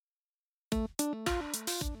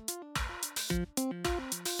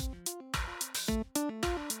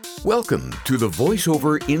Welcome to the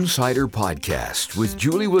Voiceover Insider Podcast with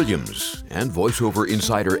Julie Williams and Voiceover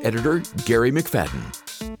Insider editor Gary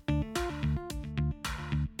McFadden.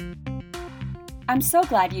 I'm so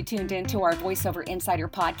glad you tuned in to our Voiceover Insider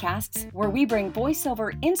podcasts, where we bring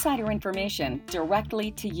voiceover insider information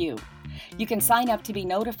directly to you. You can sign up to be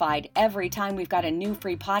notified every time we've got a new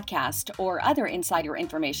free podcast or other insider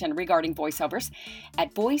information regarding voiceovers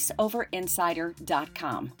at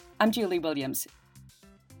voiceoverinsider.com. I'm Julie Williams.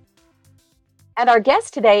 And our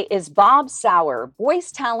guest today is Bob Souer, voice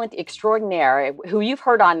talent extraordinaire, who you've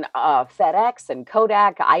heard on FedEx and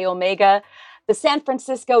Kodak, iOmega, the San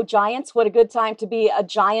Francisco Giants. What a good time to be a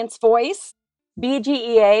Giants voice.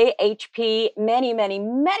 BGEA, HP,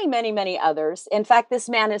 many others. In fact, this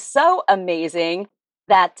man is so amazing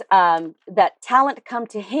that that talent come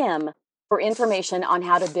to him for information on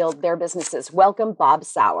how to build their businesses. Welcome, Bob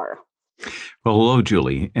Souer. Well, hello,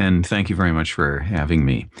 Julie, and thank you very much for having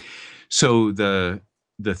me. So the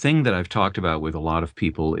thing that I've talked about with a lot of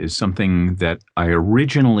people is something that I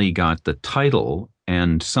originally got the title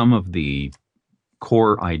and some of the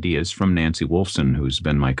core ideas from Nancy Wolfson, who's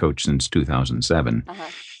been my coach since 2007.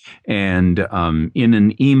 And in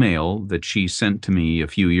an email that she sent to me a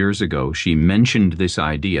few years ago, she mentioned this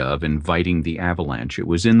idea of inviting the Avalanche. It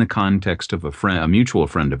was in the context of a mutual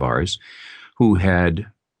friend of ours who had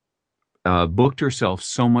booked herself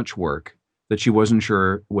so much work that she wasn't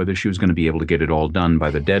sure whether she was going to be able to get it all done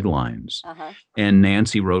by the deadlines. And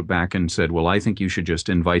Nancy wrote back and said, well, I think you should just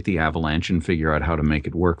invite the Avalanche and figure out how to make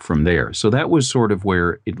it work from there. So that was sort of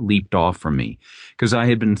where it leaped off for me, because I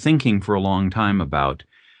had been thinking for a long time about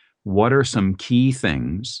what are some key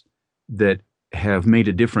things that have made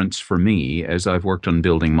a difference for me as I've worked on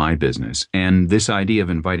building my business. And this idea of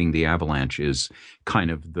inviting the Avalanche is kind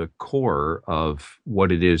of the core of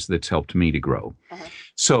what it is that's helped me to grow.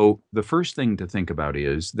 So the first thing to think about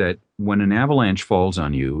is that when an avalanche falls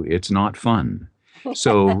on you, it's not fun.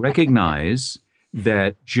 So recognize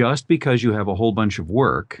that just because you have a whole bunch of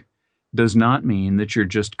work does not mean that you're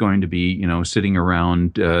just going to be, sitting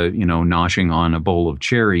around, noshing on a bowl of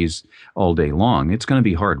cherries all day long. It's going to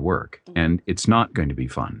be hard work, and it's not going to be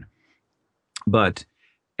fun. But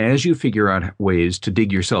as you figure out ways to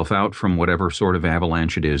dig yourself out from whatever sort of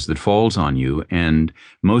avalanche it is that falls on you, and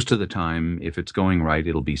most of the time, if it's going right,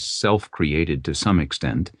 it'll be self-created to some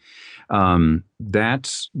extent,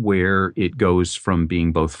 that's where it goes from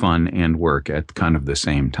being both fun and work at kind of the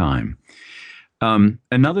same time.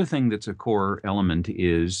 Another thing that's a core element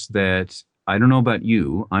is that, I don't know about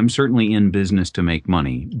you, I'm certainly in business to make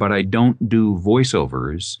money, but I don't do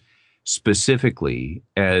voiceovers specifically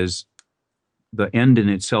as the end in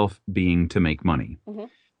itself being to make money.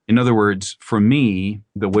 In other words, for me,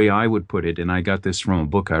 the way I would put it, and I got this from a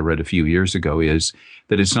book I read a few years ago, is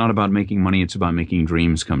that it's not about making money, it's about making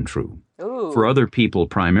dreams come true. For other people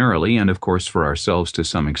primarily, and of course for ourselves to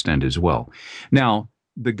some extent as well. Now,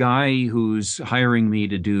 the guy who's hiring me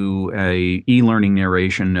to do a e-learning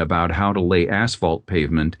narration about how to lay asphalt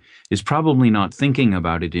pavement is probably not thinking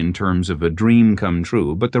about it in terms of a dream come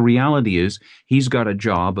true. But the reality is he's got a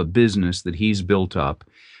job, a business that he's built up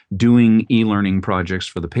doing e-learning projects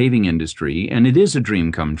for the paving industry. And it is a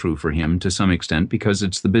dream come true for him to some extent because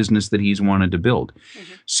it's the business that he's wanted to build.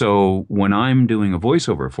 So when I'm doing a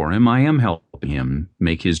voiceover for him, I am helping him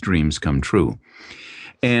make his dreams come true.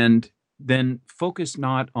 And then focus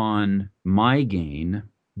not on my gain,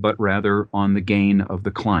 but rather on the gain of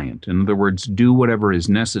the client. In other words, do whatever is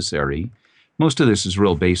necessary. Most of this is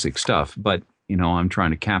real basic stuff, but I'm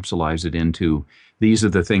trying to capsulize it into these are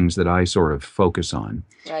the things that I sort of focus on.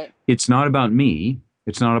 It's not about me.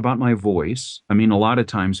 It's not about my voice. I mean, a lot of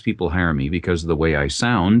times people hire me because of the way I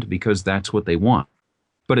sound, because that's what they want.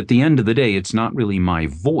 But at the end of the day, it's not really my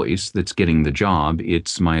voice that's getting the job.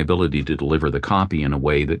 It's my ability to deliver the copy in a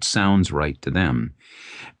way that sounds right to them.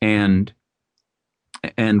 And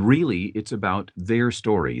really, it's about their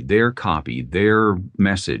story, their copy, their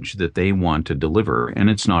message that they want to deliver. And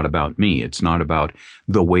it's not about me. It's not about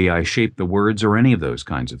the way I shape the words or any of those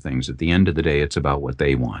kinds of things. At the end of the day, it's about what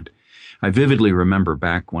they want. I vividly remember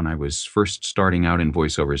back when I was first starting out in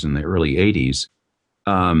voiceovers in the early 80s,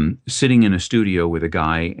 sitting in a studio with a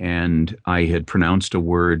guy, and I had pronounced a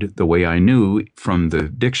word the way I knew from the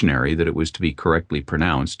dictionary that it was to be correctly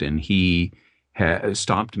pronounced. And he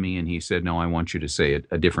stopped me and he said, no, I want you to say it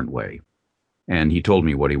a different way. And he told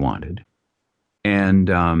me what he wanted. And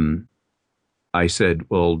I said,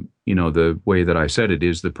 well, the way that I said it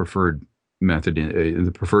is the preferred method,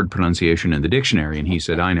 the preferred pronunciation in the dictionary. And he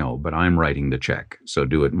said, I know, but I'm writing the check, so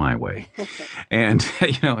do it my way. And,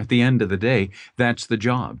 at the end of the day, that's the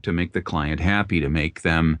job, to make the client happy, to make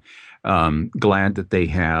them glad that they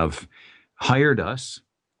have hired us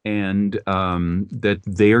and that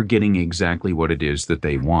they're getting exactly what it is that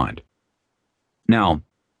they want. Now,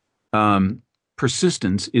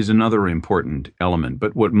 persistence is another important element,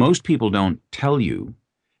 but what most people don't tell you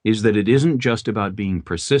is that it isn't just about being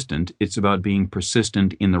persistent, it's about being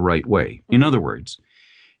persistent in the right way. In other words,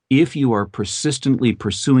 if you are persistently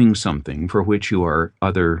pursuing something for which you are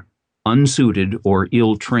either unsuited or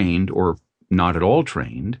ill-trained or not at all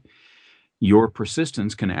trained, your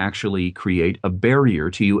persistence can actually create a barrier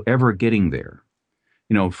to you ever getting there.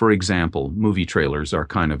 You know, for example, movie trailers are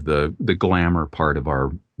kind of the glamour part of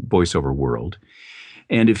our voiceover world.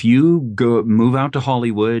 And if you move out to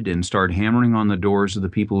Hollywood and start hammering on the doors of the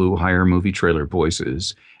people who hire movie trailer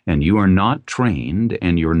voices, and you are not trained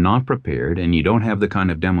and you're not prepared and you don't have the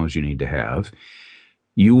kind of demos you need to have,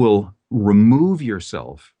 you will remove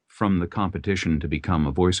yourself from the competition to become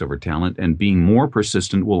a voiceover talent, and being more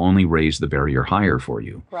persistent will only raise the barrier higher for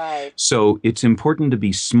you. Right. So it's important to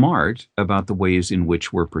be smart about the ways in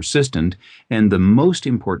which we're persistent, and the most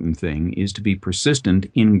important thing is to be persistent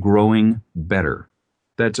in growing better.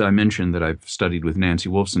 I mentioned that I've studied with Nancy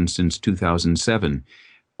Wolfson since 2007.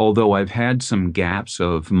 Although I've had some gaps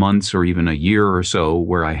of months or even a year or so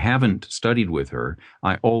where I haven't studied with her,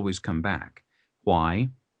 I always come back. Why?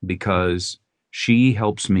 Because she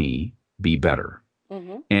helps me be better.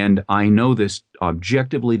 Mm-hmm. And I know this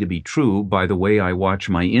objectively to be true by the way I watch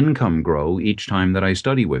my income grow each time that I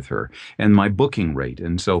study with her, and my booking rate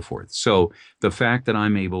and so forth. So the fact that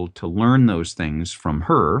I'm able to learn those things from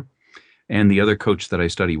her, and the other coach that I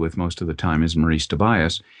study with most of the time is Maurice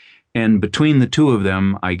Tobias, and between the two of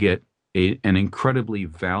them, I get an incredibly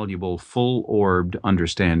valuable, full-orbed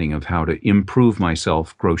understanding of how to improve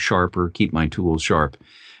myself, grow sharper, keep my tools sharp,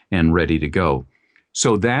 and ready to go.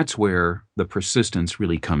 So that's where the persistence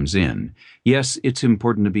really comes in. Yes, it's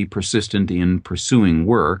important to be persistent in pursuing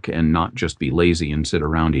work and not just be lazy and sit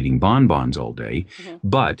around eating bonbons all day. Mm-hmm.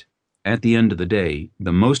 But at the end of the day,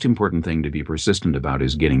 the most important thing to be persistent about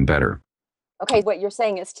is getting better. Okay, what you're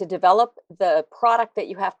saying is to develop the product that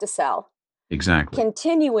you have to sell. Exactly.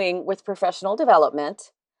 Continuing with professional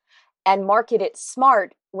development and market it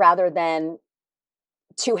smart rather than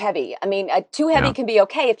too heavy. I mean, too heavy can be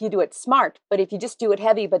okay if you do it smart, but if you just do it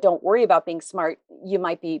heavy but don't worry about being smart, you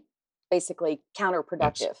might be basically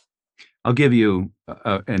counterproductive. Yes. I'll give you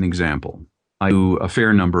an example. I do a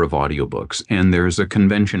fair number of audiobooks, and there's a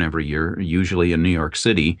convention every year, usually in New York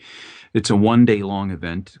City. It's a one-day-long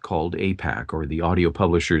event called APAC, or the Audio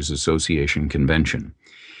Publishers Association Convention.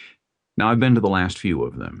 Now, I've been to the last few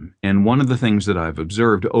of them, and one of the things that I've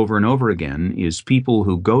observed over and over again is people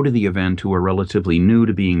who go to the event who are relatively new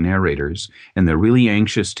to being narrators, and they're really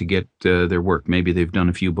anxious to get their work. Maybe they've done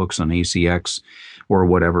a few books on ACX or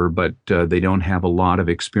whatever, but they don't have a lot of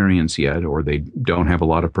experience yet, or they don't have a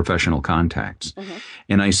lot of professional contacts. Mm-hmm.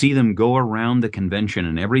 And I see them go around the convention,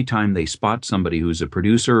 and every time they spot somebody who's a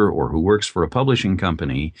producer or who works for a publishing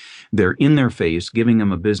company, they're in their face giving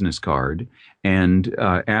them a business card and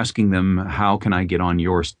asking them, how can I get on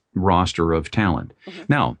your roster of talent? Mm-hmm.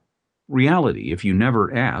 Now, reality, if you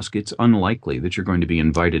never ask, it's unlikely that you're going to be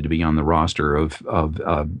invited to be on the roster of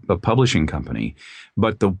a publishing company.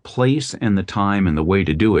 But the place and the time and the way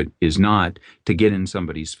to do it is not to get in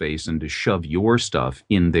somebody's face and to shove your stuff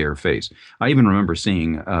in their face. I even remember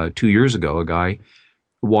seeing 2 years ago a guy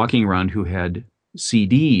walking around who had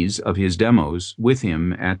CDs of his demos with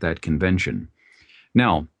him at that convention.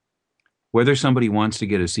 Now, whether somebody wants to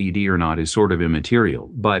get a CD or not is sort of immaterial,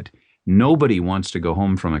 but nobody wants to go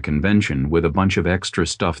home from a convention with a bunch of extra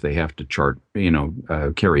stuff they have to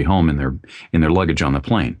carry home in their luggage on the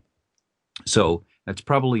plane. So that's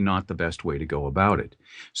probably not the best way to go about it.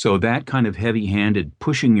 So that kind of heavy-handed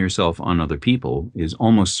pushing yourself on other people is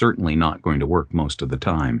almost certainly not going to work most of the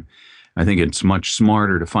time. I think it's much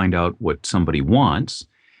smarter to find out what somebody wants,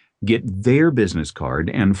 get their business card,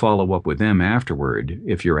 and follow up with them afterward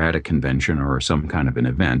if you're at a convention or some kind of an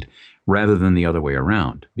event, rather than the other way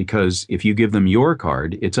around. Because if you give them your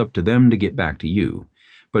card, it's up to them to get back to you.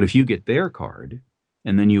 But if you get their card,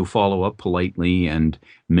 and then you follow up politely and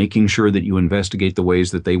making sure that you investigate the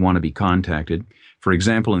ways that they want to be contacted. For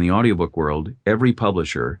example, in the audiobook world, every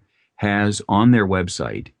publisher has on their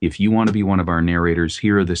website, if you want to be one of our narrators,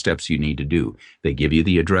 here are the steps you need to do. They give you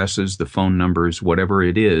the addresses, the phone numbers, whatever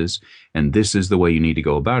it is, and this is the way you need to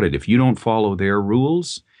go about it. If you don't follow their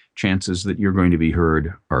rules, chances that you're going to be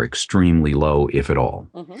heard are extremely low, if at all.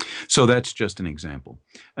 Mm-hmm. So that's just an example.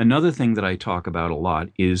 Another thing that I talk about a lot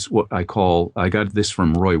is what I got this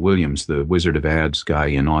from Roy Williams, the Wizard of Ads guy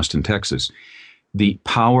in Austin, Texas. the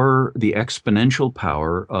power, the exponential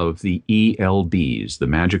power of the ELBs, the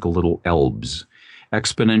magical little elbs,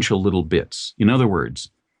 exponential little bits. In other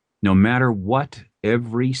words, no matter what,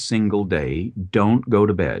 every single day, don't go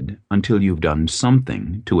to bed until you've done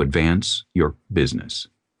something to advance your business.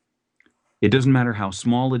 It doesn't matter how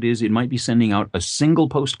small it is. It might be sending out a single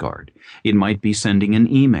postcard. It might be sending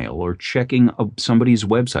an email or checking somebody's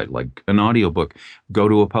website, like an audiobook. Go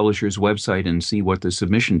to a publisher's website and see what the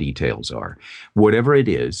submission details are. Whatever it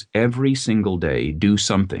is, every single day, do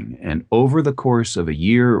something. And over the course of a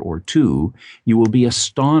year or two, you will be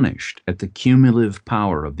astonished at the cumulative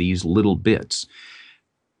power of these little bits.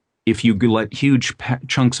 If you let huge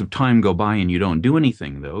chunks of time go by and you don't do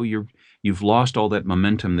anything, though, you've lost all that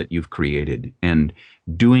momentum that you've created. And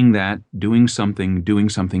doing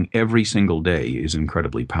something every single day is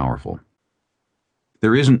incredibly powerful.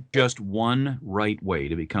 There isn't just one right way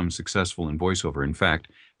to become successful in voiceover. In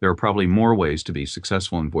fact, there are probably more ways to be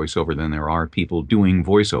successful in voiceover than there are people doing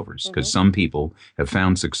voiceovers, because some people have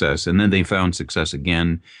found success and then they found success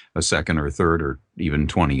again a second or third or even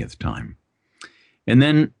 20th time. And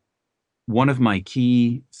then one of my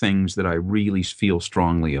key things that I really feel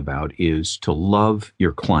strongly about is to love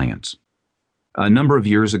your clients. A number of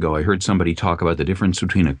years ago, I heard somebody talk about the difference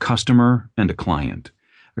between a customer and a client.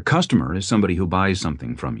 A customer is somebody who buys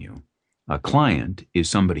something from you. A client is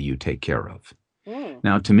somebody you take care of.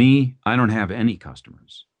 Now, to me, I don't have any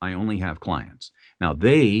customers. I only have clients. Now,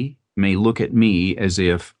 they may look at me as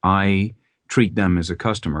if I treat them as a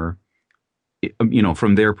customer,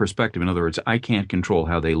 from their perspective. In other words, I can't control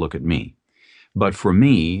how they look at me. But for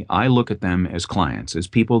me, I look at them as clients, as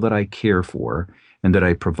people that I care for and that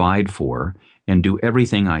I provide for and do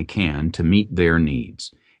everything I can to meet their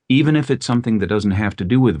needs, even if it's something that doesn't have to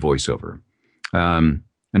do with voiceover.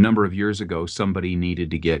 A number of years ago, somebody needed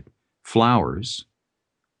to get flowers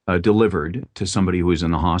delivered to somebody who was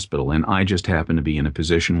in the hospital, and I just happened to be in a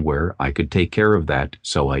position where I could take care of that,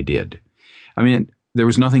 so I did. I mean, there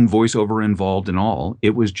was nothing voiceover involved in all.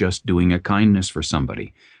 It was just doing a kindness for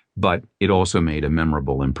somebody. But it also made a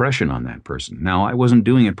memorable impression on that person. Now, I wasn't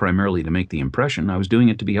doing it primarily to make the impression. I was doing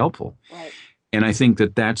it to be helpful. Right. And I think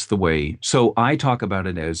that that's the way. So I talk about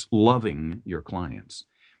it as loving your clients.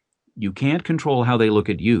 You can't control how they look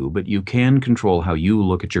at you, but you can control how you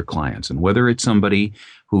look at your clients. And whether it's somebody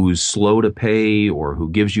who's slow to pay or who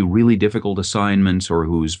gives you really difficult assignments or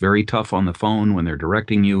who's very tough on the phone when they're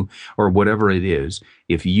directing you or whatever it is,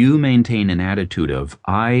 if you maintain an attitude of,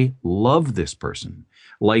 I love this person,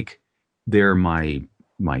 like they're my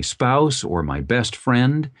spouse or my best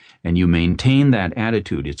friend, and you maintain that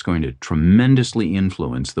attitude, it's going to tremendously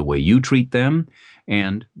influence the way you treat them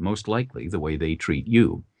and most likely the way they treat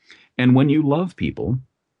you. And when you love people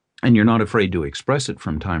and you're not afraid to express it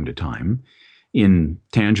from time to time in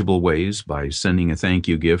tangible ways by sending a thank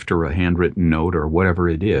you gift or a handwritten note or whatever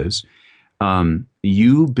it is,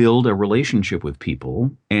 you build a relationship with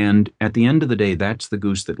people, and at the end of the day, that's the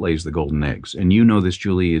goose that lays the golden eggs. And you know this,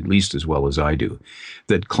 Julie, at least as well as I do,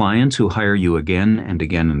 that clients who hire you again and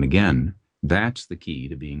again and again, that's the key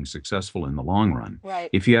to being successful in the long run. Right.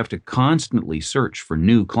 If you have to constantly search for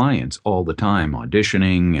new clients all the time,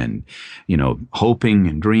 auditioning and, hoping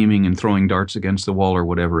and dreaming and throwing darts against the wall or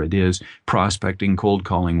whatever it is, prospecting, cold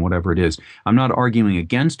calling, whatever it is, I'm not arguing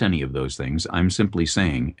against any of those things. I'm simply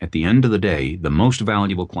saying at the end of the day, the most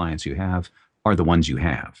valuable clients you have are the ones you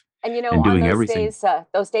have. And and on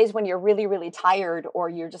those days when you're really, really tired, or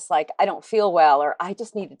you're just like, I don't feel well, or I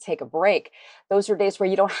just need to take a break. Those are days where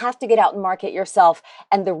you don't have to get out and market yourself.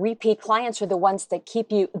 And the repeat clients are the ones that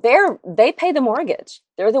keep you there. They pay the mortgage.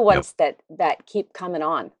 They're the ones that keep coming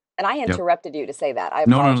on. And I interrupted you to say that. I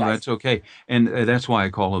apologize. No, that's okay. And that's why I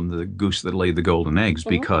call them the goose that laid the golden eggs,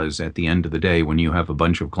 because at the end of the day, when you have a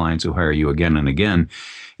bunch of clients who hire you again and again,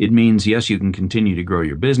 it means, yes, you can continue to grow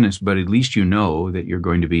your business, but at least you know that you're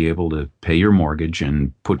going to be able to pay your mortgage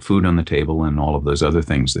and put food on the table and all of those other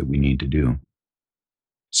things that we need to do.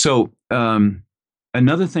 So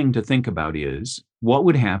another thing to think about is, what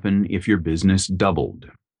would happen if your business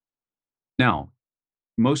doubled? Now,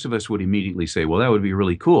 most of us would immediately say, well, that would be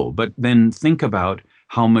really cool. But then think about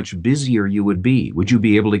how much busier you would be. Would you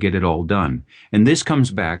be able to get it all done? And this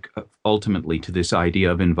comes back ultimately to this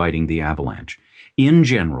idea of inviting the avalanche. In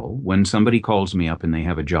general, when somebody calls me up and they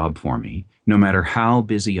have a job for me, no matter how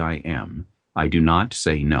busy I am, I do not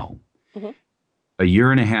say no.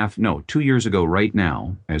 2 years ago right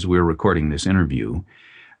now, as we're recording this interview,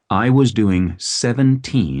 I was doing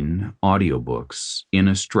 17 audiobooks in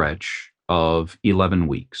a stretch of 11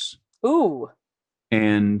 weeks. Ooh.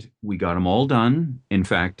 And we got them all done. In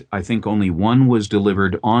fact, I think only one was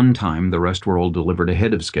delivered on time. The rest were all delivered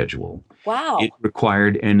ahead of schedule. Wow. It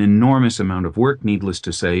required an enormous amount of work, needless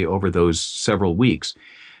to say, over those several weeks.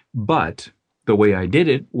 But the way I did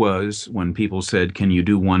it was when people said, can you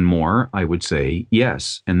do one more? I would say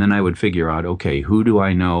yes. And then I would figure out, okay, who do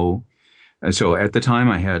I know? And so at the time,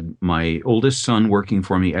 I had my oldest son working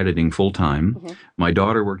for me, editing full time, my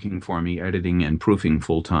daughter working for me, editing and proofing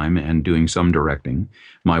full time and doing some directing,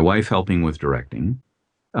 my wife helping with directing.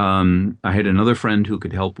 I had another friend who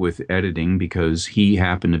could help with editing because he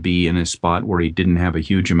happened to be in a spot where he didn't have a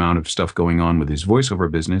huge amount of stuff going on with his voiceover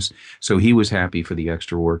business. So he was happy for the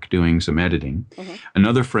extra work doing some editing.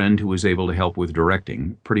 Another friend who was able to help with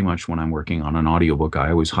directing. Pretty much when I'm working on an audiobook,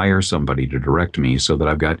 I always hire somebody to direct me so that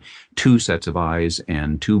I've got two sets of eyes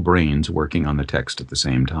and two brains working on the text at the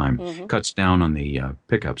same time. Cuts down on the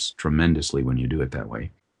pickups tremendously when you do it that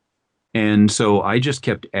way. And so I just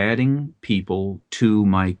kept adding people to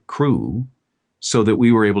my crew so that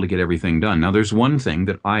we were able to get everything done. Now, there's one thing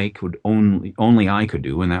that I could only I could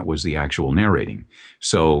do, and that was the actual narrating.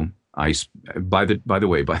 So by the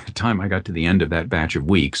way, by the time I got to the end of that batch of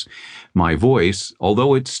weeks, my voice,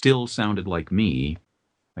 although it still sounded like me,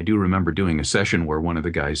 I do remember doing a session where one of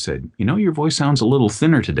the guys said, your voice sounds a little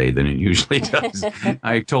thinner today than it usually does.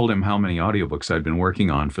 I told him how many audiobooks I'd been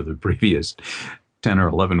working on for the previous 10 or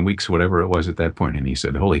 11 weeks, whatever it was at that point. And he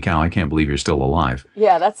said, holy cow, I can't believe you're still alive.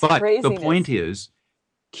 Yeah, that's crazy. But craziness. the point is,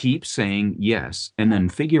 keep saying yes, and then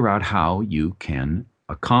figure out how you can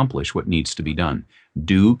accomplish what needs to be done.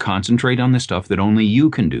 Concentrate on the stuff that only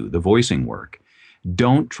you can do, the voicing work.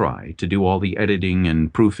 Don't try to do all the editing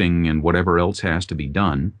and proofing and whatever else has to be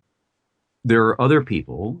done. There are other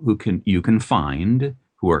people you can find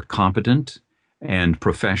who are competent and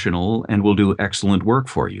professional and will do excellent work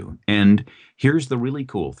for you. And here's the really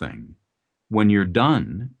cool thing. When you're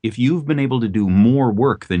done, if you've been able to do more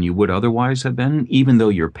work than you would otherwise have been, even though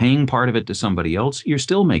you're paying part of it to somebody else, you're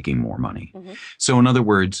still making more money. So in other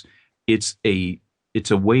words, it's a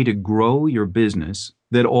way to grow your business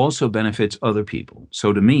that also benefits other people.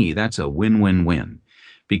 So to me, that's a win-win-win,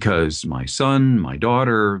 because my son, my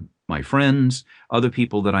daughter, my friends, other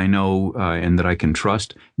people that I know and that I can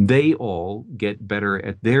trust, they all get better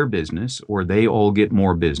at their business, or they all get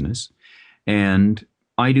more business. And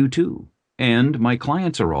I do too. And my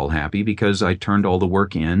clients are all happy because I turned all the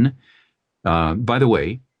work in. By the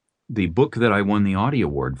way, the book that I won the Audie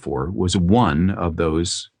Award for was one of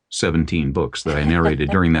those 17 books that I narrated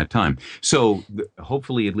during that time. So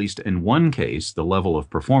hopefully, at least in one case, the level of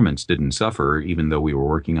performance didn't suffer, even though we were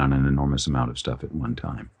working on an enormous amount of stuff at one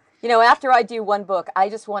time. After I do one book, I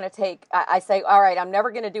just want to I say, all right, I'm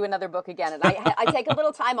never going to do another book again. And I take a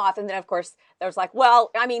little time off. And then, of course, there's like,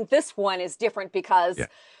 well, this one is different because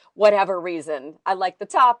whatever reason, I like the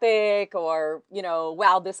topic, or,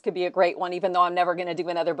 wow, this could be a great one, even though I'm never going to do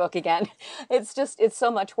another book again. It's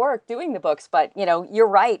so much work doing the books. But, you're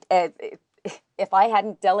right. If I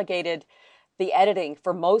hadn't delegated the editing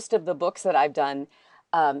for most of the books that I've done,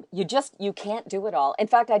 you can't do it all. In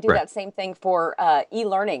fact, I do that same thing for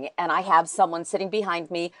e-learning, and I have someone sitting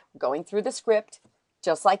behind me going through the script,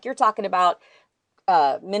 just like you're talking about,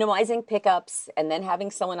 minimizing pickups and then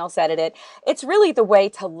having someone else edit it. It's really the way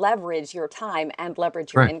to leverage your time and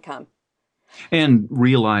leverage your income. And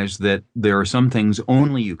realize that there are some things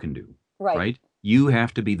only you can do, right? You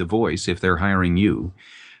have to be the voice if they're hiring you.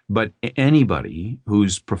 But anybody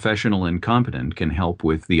who's professional and competent can help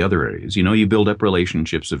with the other areas. You build up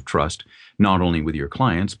relationships of trust, not only with your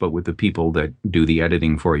clients, but with the people that do the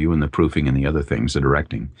editing for you and the proofing and the other things, the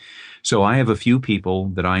directing. So I have a few people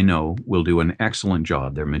that I know will do an excellent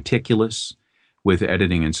job. They're meticulous with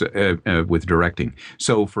editing and with directing.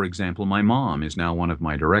 So, for example, my mom is now one of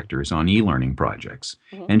my directors on e-learning projects,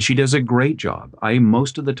 and she does a great job. I,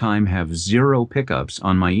 most of the time, have zero pickups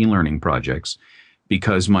on my e-learning projects,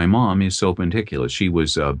 because my mom is so meticulous. She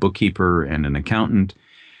was a bookkeeper and an accountant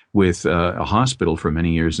with a hospital for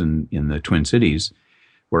many years in the Twin Cities,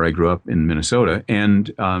 where I grew up in Minnesota.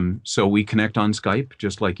 And so we connect on Skype,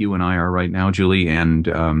 just like you and I are right now, Julie. And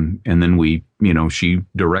then we, she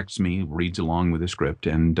directs me, reads along with the script,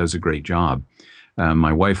 and does a great job.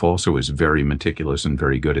 My wife also is very meticulous and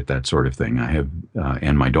very good at that sort of thing.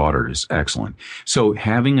 And my daughter is excellent. So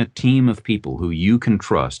having a team of people who you can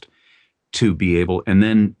trust to be able, and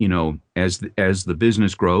then, as the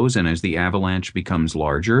business grows and as the Avalanche becomes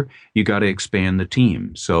larger, you got to expand the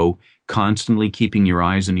team. So constantly keeping your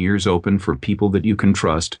eyes and ears open for people that you can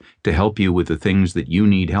trust to help you with the things that you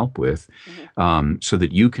need help with, so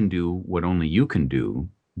that you can do what only you can do.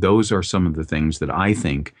 Those are some of the things that I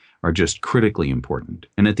think are just critically important.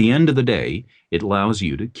 And at the end of the day, it allows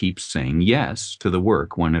you to keep saying yes to the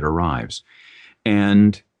work when it arrives.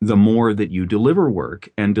 And the more that you deliver work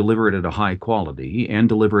and deliver it at a high quality and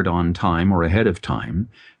deliver it on time or ahead of time,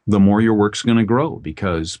 the more your work's going to grow,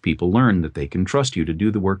 because people learn that they can trust you to do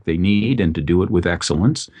the work they need and to do it with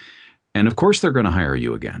excellence. And of course, they're going to hire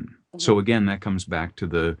you again. Mm-hmm. So again, that comes back to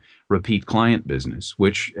the repeat client business,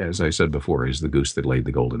 which, as I said before, is the goose that laid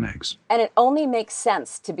the golden eggs. And it only makes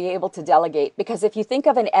sense to be able to delegate, because if you think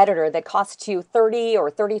of an editor that costs you $30 or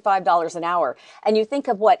 $35 an hour, and you think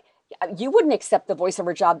of what you wouldn't accept the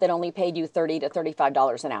voiceover job that only paid you $30 to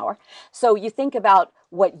 $35 an hour. So you think about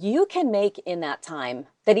what you can make in that time,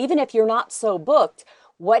 that even if you're not so booked,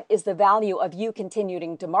 what is the value of you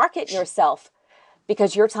continuing to market yourself,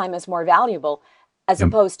 because your time is more valuable as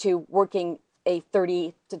opposed to working a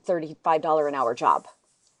 $30 to $35 an hour job.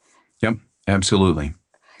 Yep, absolutely.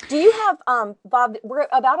 Do you have, Bob, we're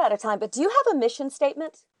about out of time, but do you have a mission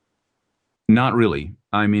statement? Not really.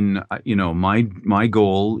 I mean, my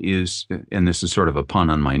goal is, and this is sort of a pun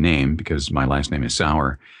on my name because my last name is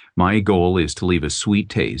Souer, my goal is to leave a sweet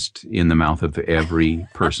taste in the mouth of every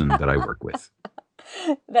person that I work with.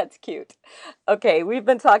 That's cute. Okay, we've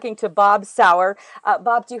been talking to Bob Souer.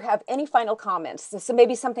 Bob, do you have any final comments? So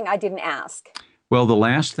maybe something I didn't ask. Well, the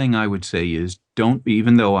last thing I would say is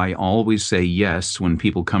even though I always say yes when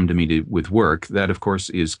people come to me with work, that of course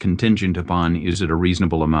is contingent upon, is it a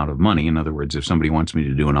reasonable amount of money? In other words, if somebody wants me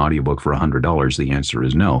to do an audiobook for $100, the answer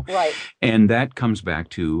is no. Right. And that comes back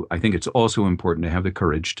to, I think it's also important to have the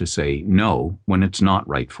courage to say no when it's not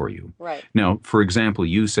right for you. Right. Now, for example,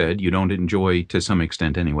 you said you don't enjoy, to some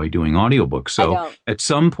extent anyway, doing audiobooks. So at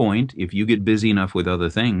some point, if you get busy enough with other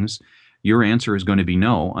things, your answer is going to be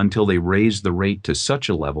no until they raise the rate to such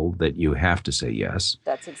a level that you have to say yes.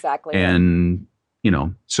 That's exactly and,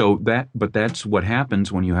 it. But that's what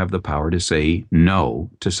happens when you have the power to say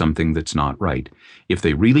no to something that's not right. If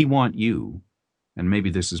they really want you, and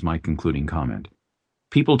maybe this is my concluding comment,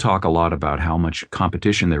 people talk a lot about how much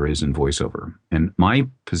competition there is in voiceover. And my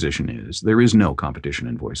position is there is no competition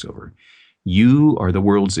in voiceover. You are the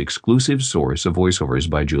world's exclusive source of voiceovers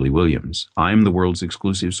by Julie Williams. I'm the world's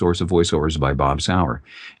exclusive source of voiceovers by Bob Souer.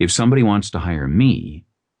 If somebody wants to hire me,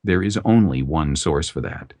 there is only one source for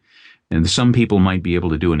that. And some people might be able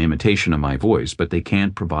to do an imitation of my voice, but they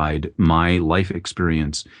can't provide my life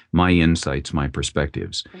experience, my insights, my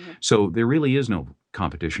perspectives. Mm-hmm. So there really is no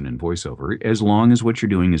competition in voiceover, as long as what you're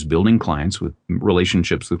doing is building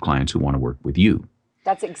relationships with clients who want to work with you.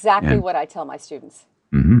 That's exactly what I tell my students.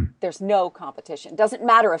 Mm-hmm. There's no competition. Doesn't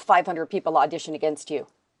matter if 500 people audition against you.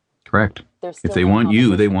 Correct. If they want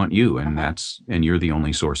you, they want you, and and you're the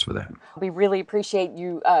only source for that. We really appreciate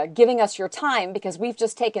you giving us your time, because we've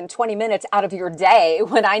just taken 20 minutes out of your day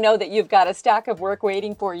when I know that you've got a stack of work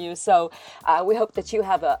waiting for you. So we hope that you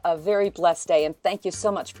have a very blessed day, and thank you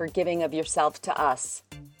so much for giving of yourself to us.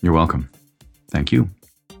 You're welcome. Thank you.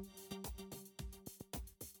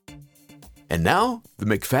 And now, the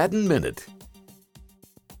McFadden Minute.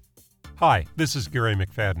 Hi, this is Gary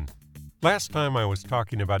McFadden. Last time I was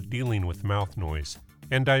talking about dealing with mouth noise,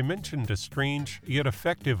 and I mentioned a strange yet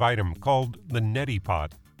effective item called the neti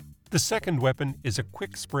pot. The second weapon is a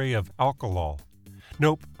quick spray of alkalol.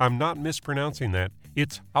 Nope, I'm not mispronouncing that.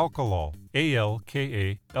 It's alkalol,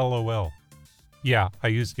 A-L-K-A-L-O-L. Yeah, I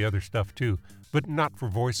use the other stuff too, but not for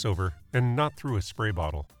voiceover and not through a spray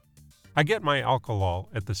bottle. I get my alkalol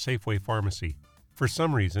at the Safeway pharmacy. For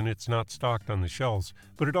some reason, it's not stocked on the shelves,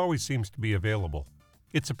 but it always seems to be available.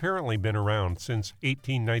 It's apparently been around since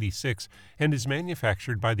 1896 and is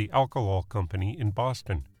manufactured by the Alkalol Company in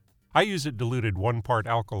Boston. I use it diluted 1 part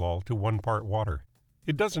alcohol to 1 part water.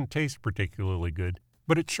 It doesn't taste particularly good,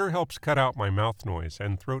 but it sure helps cut out my mouth noise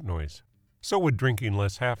and throat noise. So would drinking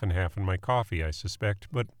less half and half in my coffee, I suspect,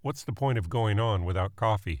 but what's the point of going on without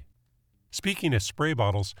coffee? Speaking of spray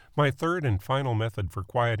bottles, my third and final method for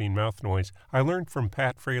quieting mouth noise I learned from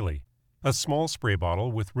Pat Fraley, a small spray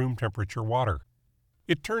bottle with room temperature water.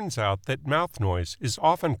 It turns out that mouth noise is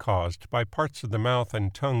often caused by parts of the mouth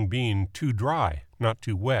and tongue being too dry, not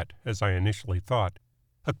too wet, as I initially thought.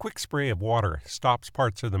 A quick spray of water stops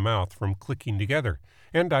parts of the mouth from clicking together,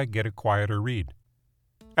 and I get a quieter read.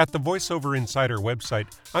 At the VoiceOver Insider website,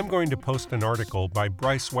 I'm going to post an article by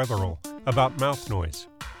Bryce Wetherill about mouth noise.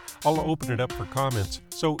 I'll open it up for comments,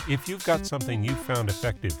 so if you've got something you've found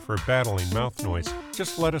effective for battling mouth noise,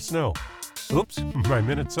 just let us know. Oops, my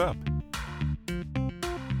minute's up.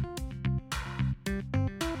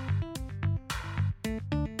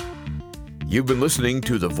 You've been listening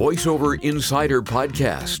to the VoiceOver Insider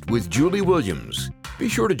Podcast with Julie Williams. Be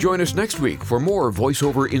sure to join us next week for more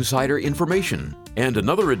VoiceOver Insider information and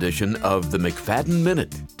another edition of the McFadden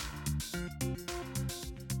Minute.